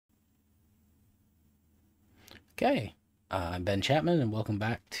Okay, I'm Ben Chapman, and welcome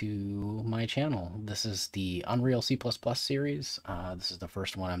back to my channel. This is the Unreal C++ series. This is the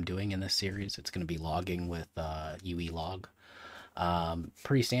first one I'm doing in this series. It's going to be logging with UE log.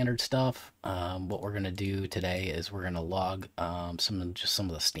 Pretty standard stuff. What we're going to do today is we're going to log some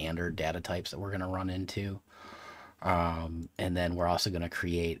of the standard data types that we're going to run into. And then we're also going to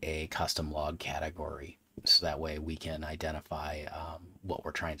create a custom log category. So that way we can identify what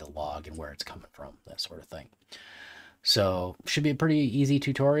we're trying to log and where it's coming from, that sort of thing. So should be a pretty easy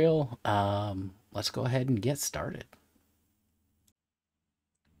tutorial. Let's go ahead and get started.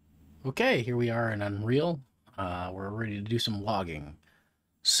 Okay, here we are in Unreal. We're ready to do some logging.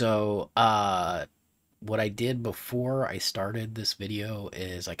 So what I did before I started this video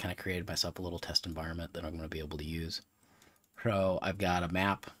is I kind of created myself a little test environment that I'm going to be able to use. So I've got a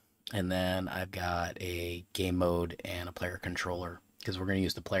map, and then I've got a game mode and a player controller, because we're going to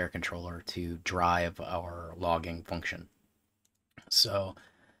use the player controller to drive our logging function. So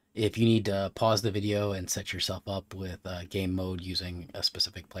if you need to pause the video and set yourself up with game mode using a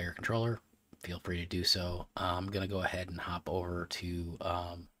specific player controller, feel free to do so. I'm going to go ahead and hop over to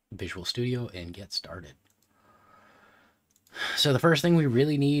Visual Studio and get started. So the first thing we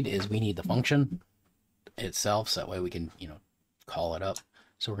really need is we need the function itself, so that way we can, call it up.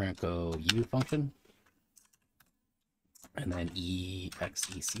 So we're going to go U function, and then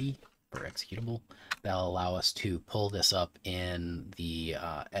exec for executable. That'll allow us to pull this up in the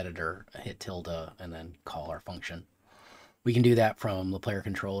editor, hit tilde, and then call our function. We can do that from the player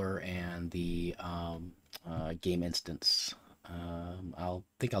controller and the game instance. I'll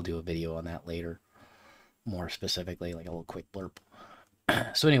do a video on that later, more specifically, like a little quick blurb.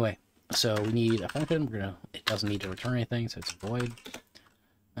 So anyway, so we need a function. It doesn't need to return anything, so it's void.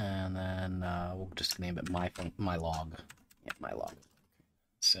 And then we'll just name it my log. Yeah, my log.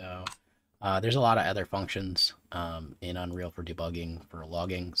 So there's a lot of other functions in Unreal for debugging, for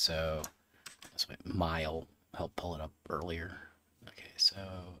logging. So that's what Mile helped pull it up earlier. Okay, so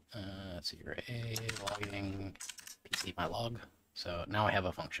let's see here, logging PC my log. So now I have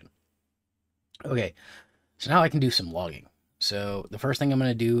a function. Okay, so now I can do some logging. So the first thing I'm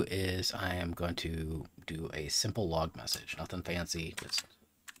going to do is I am going to do a simple log message, nothing fancy,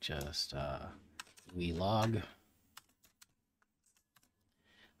 just we log.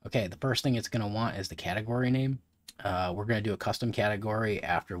 Okay, the first thing it's going to want is the category name. We're going to do a custom category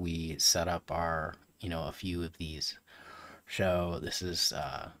after we set up our, a few of these. So this is,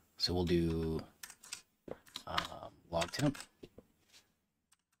 so we'll do log temp.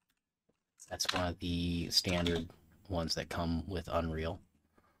 That's one of the standard ones that come with Unreal.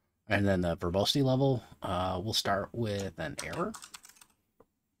 And then the verbosity level, we'll start with an error.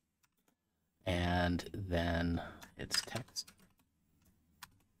 And then it's text.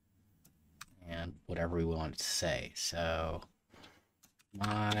 And whatever we want to say. So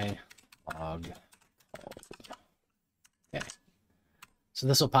my log called. Okay. So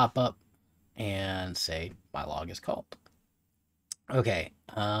this will pop up and say my log is called. Okay,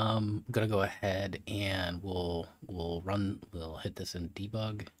 I'm gonna go ahead and we'll hit this in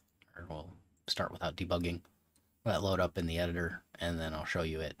debug, or we'll start without debugging. Let it load up in the editor, and then I'll show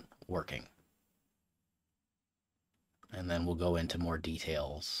you it working. And then we'll go into more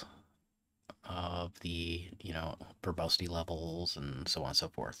details of the, verbosity levels and so on and so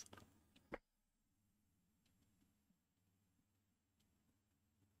forth.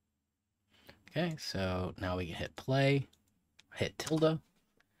 Okay, so now we can hit play, hit tilde,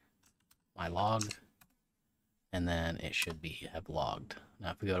 my log, and then it should have logged.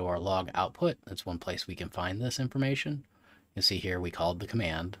 Now if we go to our log output, that's one place we can find this information. You see here we called the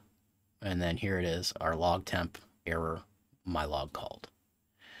command, and then here it is, our log temp error, my log called.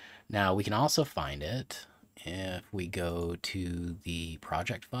 Now we can also find it if we go to the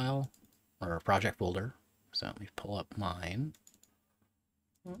project file or project folder. So let me pull up mine.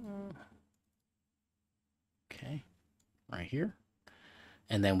 Okay, right here.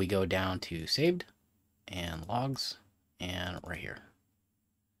 And then we go down to saved and logs, and right here.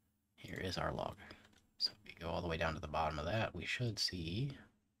 Here is our log. So if we go all the way down to the bottom of that, we should see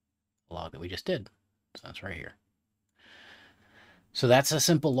the log that we just did. So that's right here. So that's a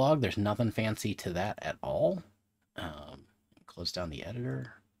simple log. There's nothing fancy to that at all. Close down the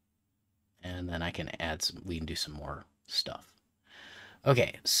editor, and then I can we can do some more stuff.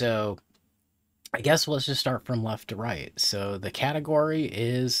 Okay, so I guess let's just start from left to right. So the category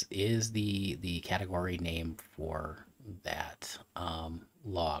is the category name for that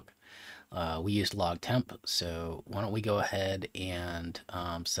log. We used log temp, so why don't we go ahead and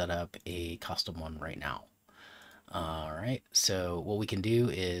set up a custom one right now. All right, so what we can do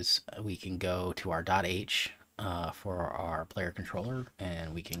is we can go to our .h for our player controller,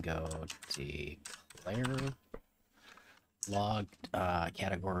 and we can go declare log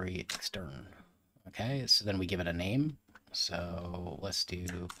category extern. Okay, so then we give it a name. So let's do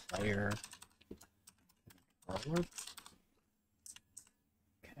player controller.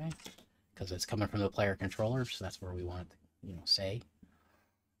 Okay, because it's coming from the player controller, so that's where we want it to, you know, say.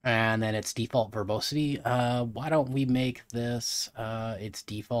 And then its default verbosity. Why don't we make this its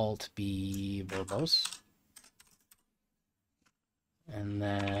default be verbose? And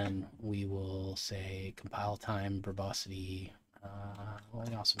then we will say compile time verbosity.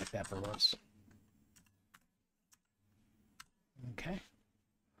 We'll also make that verbose. Okay.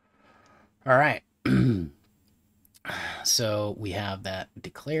 All right. So we have that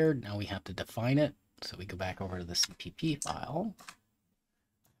declared. Now we have to define it. So we go back over to the CPP file.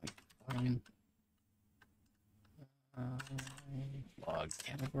 Define log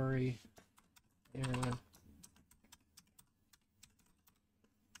category. Here.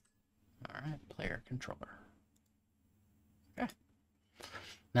 All right, player controller. Okay.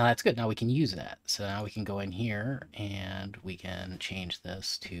 Now that's good. Now we can use that. So now we can go in here and we can change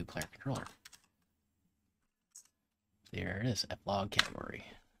this to player controller. There it is, flog category.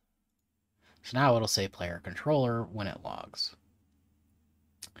 So now it'll say player controller when it logs.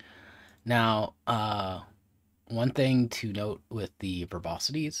 Now, one thing to note with the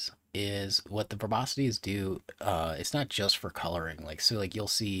verbosities is what the verbosities do. It's not just for coloring. Like, so like you'll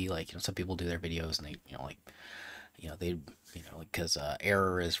see like, you know, some people do their videos and they, you know, like, you know, they, you know, because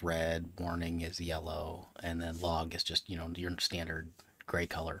error is red, warning is yellow, and then log is just, you know, your standard gray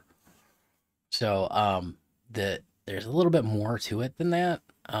color. So there's a little bit more to it than that.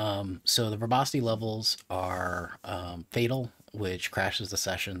 So the verbosity levels are fatal, which crashes the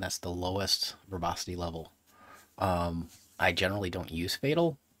session. That's the lowest verbosity level. I generally don't use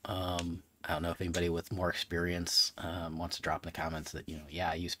fatal. I don't know if anybody with more experience wants to drop in the comments that, you know,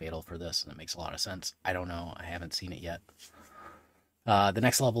 yeah, I use fatal for this and it makes a lot of sense. I don't know. I haven't seen it yet. The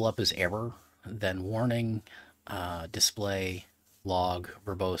next level up is error, then warning, display, log,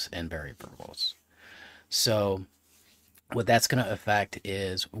 verbose, and very verbose. So what that's going to affect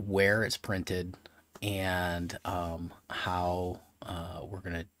is where it's printed and how we're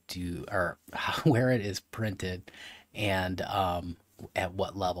going to do, or where it is printed and at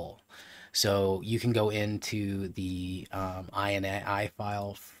what level. So you can go into the INI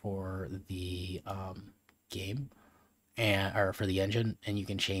file for the game and or for the engine, and you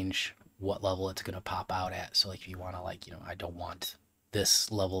can change what level it's going to pop out at. So like if you want to, like, you know, I don't want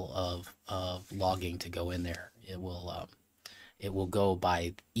this level of logging to go in there, it will go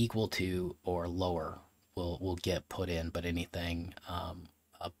by equal to or lower will get put in, but anything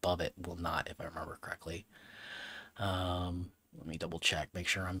above it will not, if I remember correctly. Let me double check, make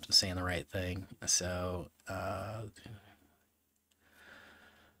sure I'm saying the right thing. So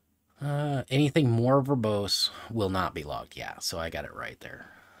anything more verbose will not be logged. Yeah, so I got it right there.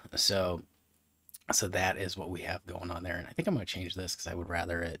 So that is what we have going on there. And I think I'm going to change this because I would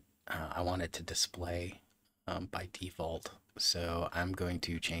rather it, I want it to display by default. So I'm going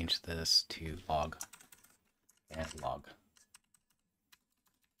to change this to log and log.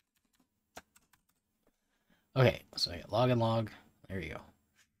 Okay, so I get log and log. There you go.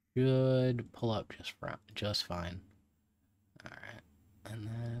 Should pull up just fine. All right, and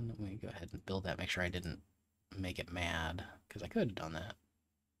then we go ahead and build that. Make sure I didn't make it mad because I could have done that.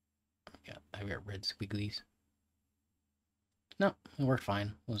 I've got red squigglies. No, it worked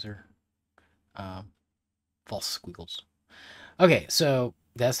fine. Those are false squiggles. Okay, so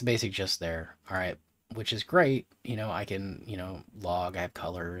that's the basic gist there. All right, which is great. You know, I can, you know, log, I have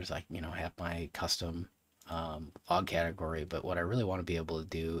colors, I, you know, have my custom log category, but what I really want to be able to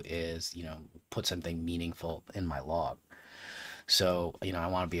do is, you know, put something meaningful in my log. So, you know, I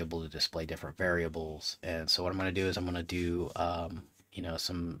want to be able to display different variables. And so what I'm going to do is I'm going to do, you know,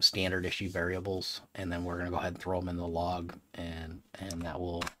 some standard issue variables, and then we're going to go ahead and throw them in the log, and that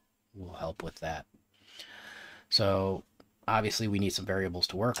will help with that. So obviously we need some variables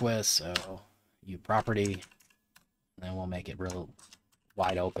to work with. So U property, and then we'll make it real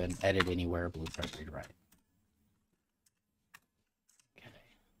wide open, edit anywhere, blueprint, read write. Okay,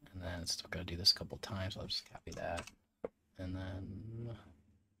 and then still got to do this a couple times. I'll just copy that, and then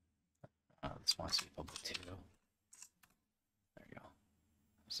this wants to be public too. There you go.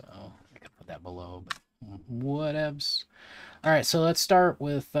 So I could put that below, but whatevs. All right, so let's start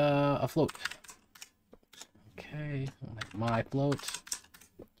with a float. Okay, I'll make my float.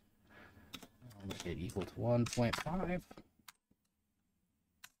 I'll make it equal to 1.5.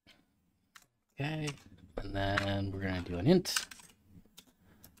 Okay, and then we're gonna do an int.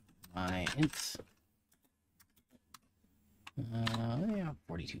 My int Yeah,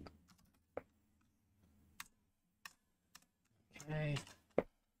 42. Okay.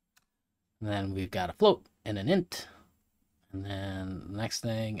 And then we've got a float and an int. And then the next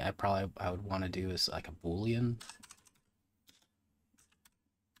thing I would want to do is like a Boolean.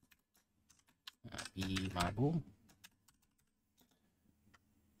 Be my bool.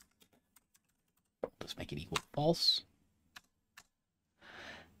 Let's make it equal to false.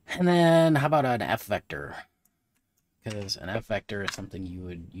 And then how about an f vector? Because an f vector is something you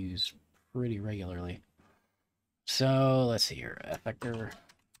would use pretty regularly. So let's see here, f vector.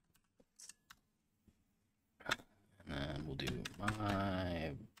 And then we'll do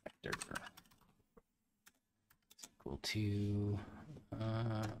my vector is equal to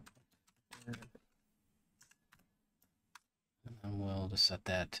and then we'll just set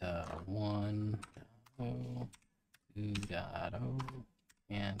that to 1, 2.0,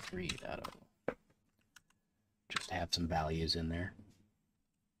 and 3.0. Just to have some values in there.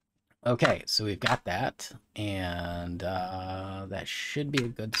 Okay, so we've got that, and that should be a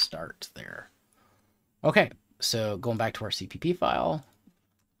good start there. Okay, so going back to our CPP file,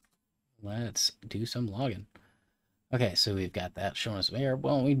 let's do some logging. Okay, so we've got that showing us there.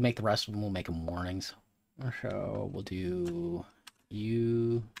 Well, we make the rest of them, we'll make them warnings. So we'll do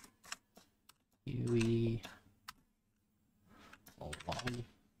UE log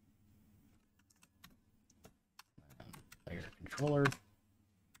player controller,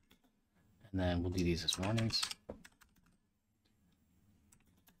 and then we'll do these as warnings.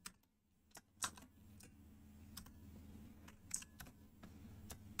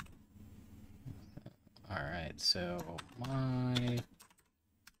 All right, so my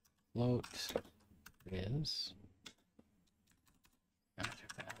float is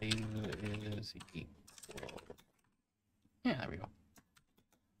value is equal. Yeah, there we go.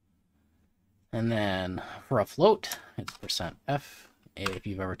 And then for a float, it's %f. If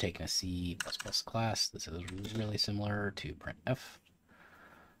you've ever taken a C++ class, this is really similar to printf.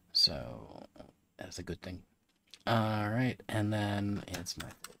 So that's a good thing. All right, and then it's my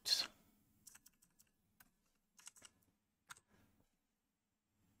float.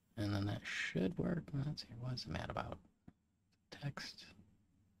 And then that should work. Let's see, what's it mad about? Text.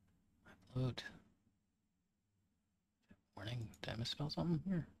 My float. Warning, did I misspell something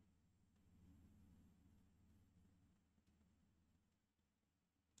here?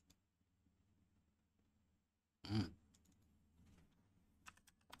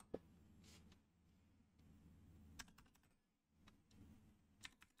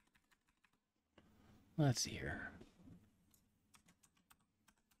 Let's see here.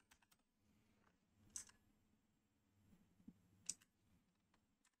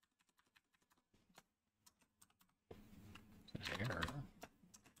 Error.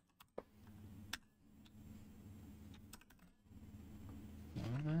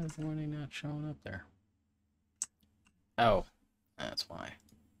 Why is the warning not showing up there? Oh, that's why.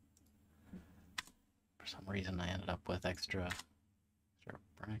 For some reason, I ended up with extra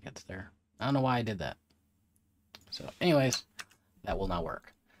brackets there. I don't know why I did that. So anyways, that will not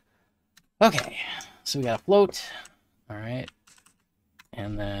work. Okay, so we got a float. All right.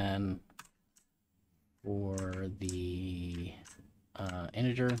 And then for the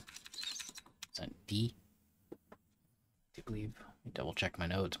integer, it's D. I believe. Double check my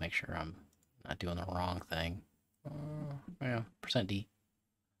notes, make sure I'm not doing the wrong thing. Yeah, %D.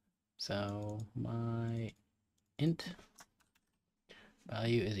 So my int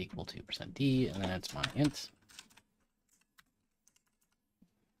value is equal to %D, and then it's my int.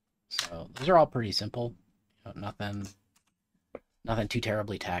 So those are all pretty simple. You know, nothing too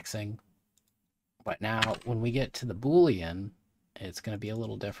terribly taxing. But now when we get to the Boolean, it's going to be a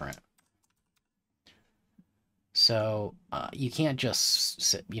little different. So you can't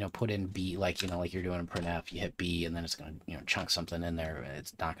just put in B like you're doing in printf. You hit B and then it's going to chunk something in there.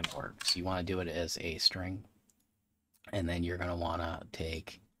 It's not going to work. So you want to do it as a string, and then you're going to want to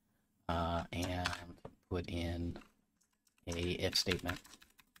take and put in a if statement.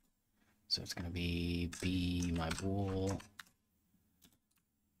 So it's going to be my bool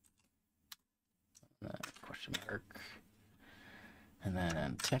question mark, and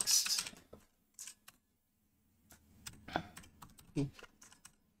then text.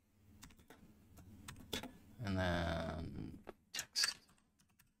 And then text.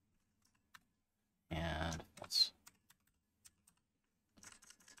 And false.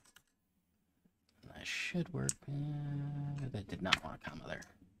 And that should work. That did not want a comma there.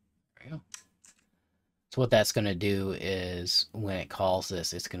 There we go. So what that's going to do is when it calls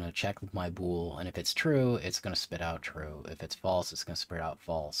this, it's going to check with my bool. And if it's true, it's going to spit out true. If it's false, it's going to spit out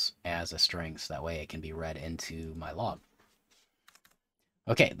false as a string. So that way it can be read into my log.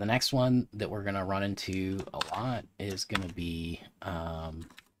 Okay, the next one that we're going to run into a lot is going to be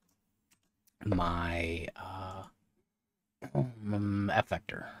my F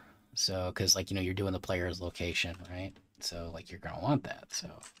vector. So, because like, you're doing the player's location, right? So like, you're going to want that. So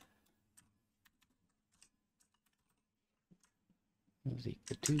is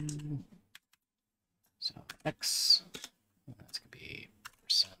equal to, so X, that's going to be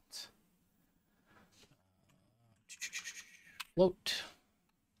percent float.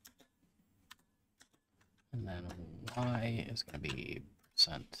 And then Y is going to be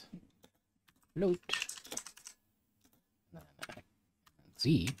percent float. And then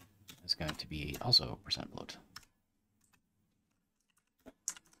Z is going to be also percent float.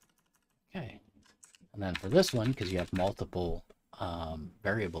 Okay. And then for this one, because you have multiple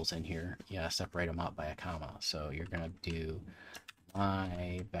variables in here, you gotta separate them out by a comma. So you're going to do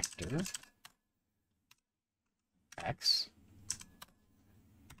my vector X,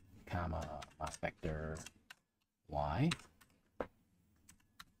 comma, my vector Y,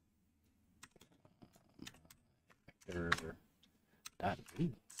 vector dot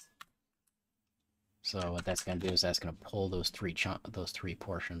V. So what that's going to do is that's going to pull those three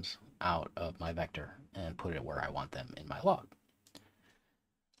portions out of my vector and put it where I want them in my log.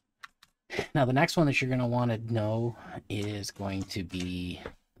 Now the next one that you're going to want to know is going to be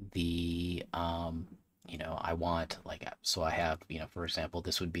the I want, like, so I have, for example,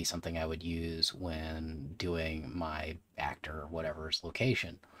 this would be something I would use when doing my actor or whatever's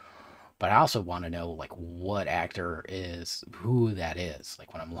location. But I also want to know, like, what actor is, who that is,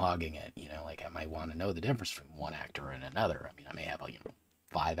 like, when I'm logging it, like, I might want to know the difference between one actor and another. I mean, I may have,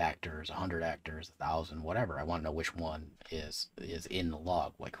 5 actors, 100 actors, 1,000, whatever. I want to know which one is in the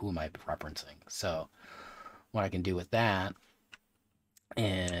log, like, who am I referencing? So what I can do with that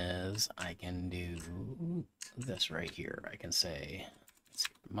is I can do this right here. I can say, let's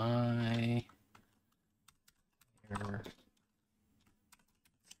see, my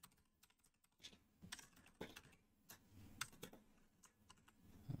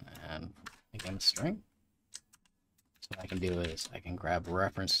and again string. So what I can do is I can grab a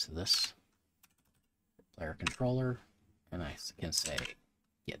reference to this player controller, and I can say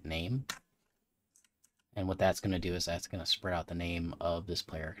get name. And what that's going to do is that's going to spread out the name of this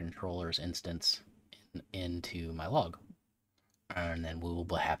player controller's instance into my log. And then we will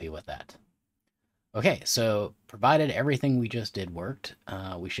be happy with that. Okay, so provided everything we just did worked,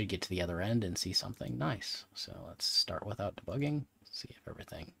 we should get to the other end and see something nice. So let's start without debugging, see if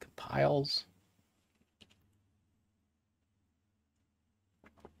everything compiles.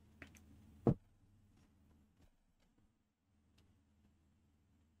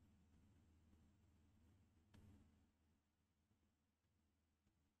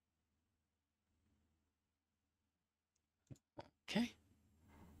 Okay,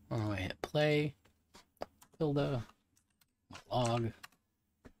 I hit play, tilde, log,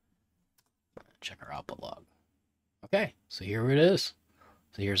 check our output log. Okay, so here it is.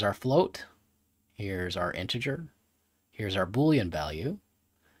 So here's our float, here's our integer, here's our Boolean value,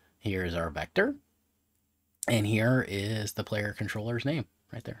 here's our vector, and here is the player controller's name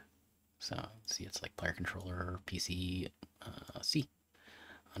right there. So see, it's like player controller PC C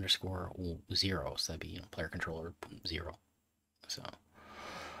underscore 0. So that'd be player controller 0. So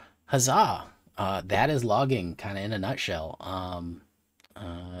huzzah! That is logging kind of in a nutshell.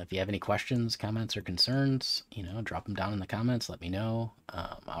 If you have any questions, comments, or concerns, drop them down in the comments. Let me know.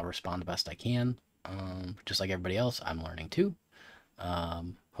 I'll respond the best I can. Just like everybody else, I'm learning too.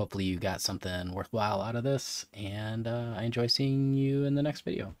 Hopefully you got something worthwhile out of this, and I enjoy seeing you in the next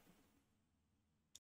video.